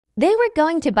They were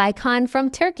going to buy Kaan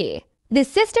from Turkey. The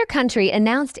sister country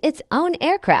announced its own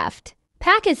aircraft.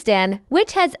 Pakistan,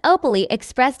 which has openly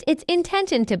expressed its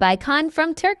intention to buy Kaan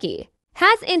from Turkey,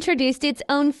 has introduced its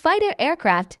own fighter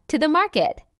aircraft to the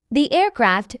market. The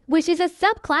aircraft, which is a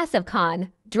subclass of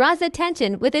Kaan, draws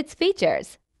attention with its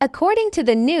features. According to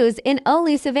the news in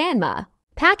Ulusavanma,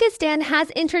 Pakistan has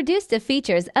introduced the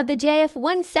features of the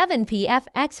JF-17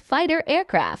 PFX fighter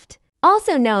aircraft,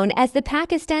 also known as the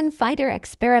Pakistan Fighter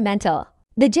Experimental.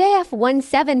 The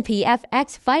JF-17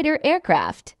 PFX fighter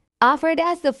aircraft, offered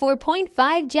as the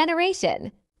 4.5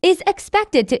 generation, is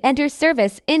expected to enter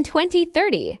service in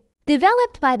 2030.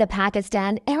 Developed by the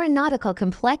Pakistan Aeronautical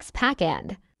Complex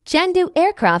 (PACAN), Chengdu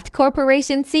Aircraft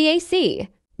Corporation (CAC),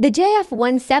 the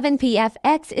JF-17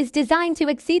 PFX is designed to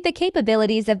exceed the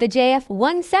capabilities of the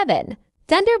JF-17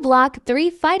 Thunder Block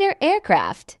III fighter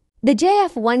aircraft. The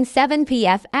JF-17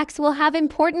 PFX will have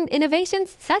important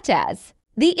innovations such as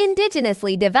the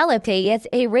indigenously developed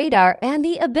AESA radar and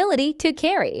the ability to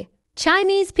carry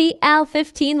Chinese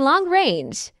PL-15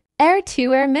 long-range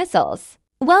air-to-air missiles,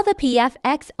 while the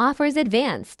PFX offers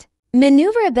advanced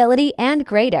maneuverability and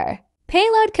greater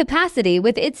payload capacity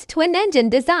with its twin-engine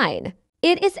design.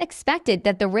 It is expected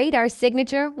that the radar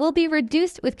signature will be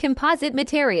reduced with composite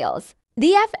materials.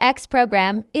 The FX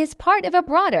program is part of a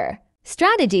broader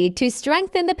strategy to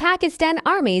strengthen the Pakistan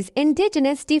Army's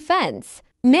indigenous defense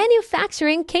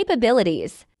manufacturing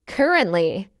capabilities.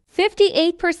 Currently,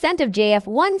 58% of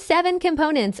JF-17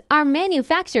 components are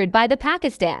manufactured by the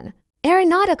Pakistan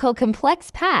Aeronautical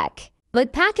Complex (PAC),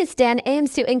 but Pakistan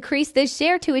aims to increase this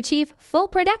share to achieve full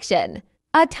production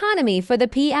autonomy for the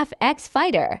PFX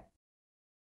fighter.